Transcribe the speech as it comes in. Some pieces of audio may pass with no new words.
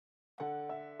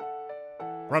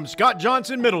From Scott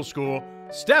Johnson Middle School,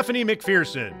 Stephanie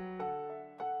McPherson.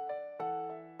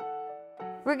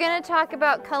 We're going to talk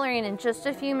about coloring in just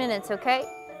a few minutes, okay?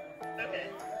 Okay.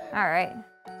 All right.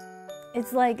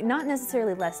 It's like not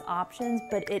necessarily less options,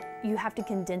 but you have to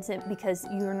condense it because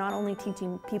you're not only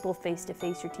teaching people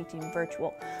face-to-face, you're teaching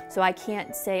virtual. So I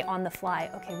can't say on the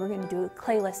fly, okay, we're going to do a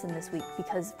clay lesson this week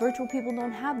because virtual people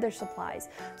don't have their supplies.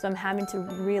 So I'm having to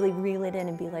really reel it in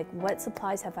and be like, what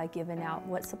supplies have I given out?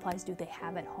 What supplies do they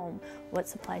have at home? What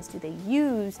supplies do they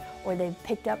use or they've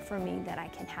picked up from me that I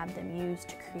can have them use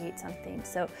to create something?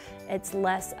 So it's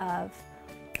less of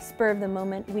spur of the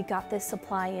moment, we got this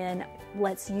supply in,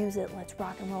 let's use it, let's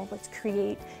rock and roll, let's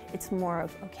create. It's more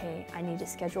of, okay, I need to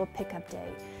schedule a pickup day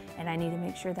and I need to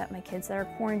make sure that my kids that are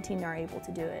quarantined are able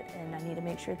to do it, and I need to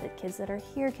make sure that kids that are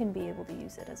here can be able to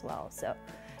use it as well. So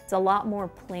it's a lot more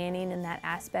planning in that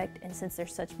aspect, and since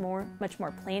there's much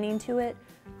more planning to it,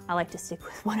 I like to stick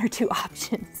with 1 or 2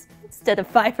 options instead of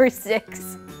 5 or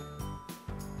 6.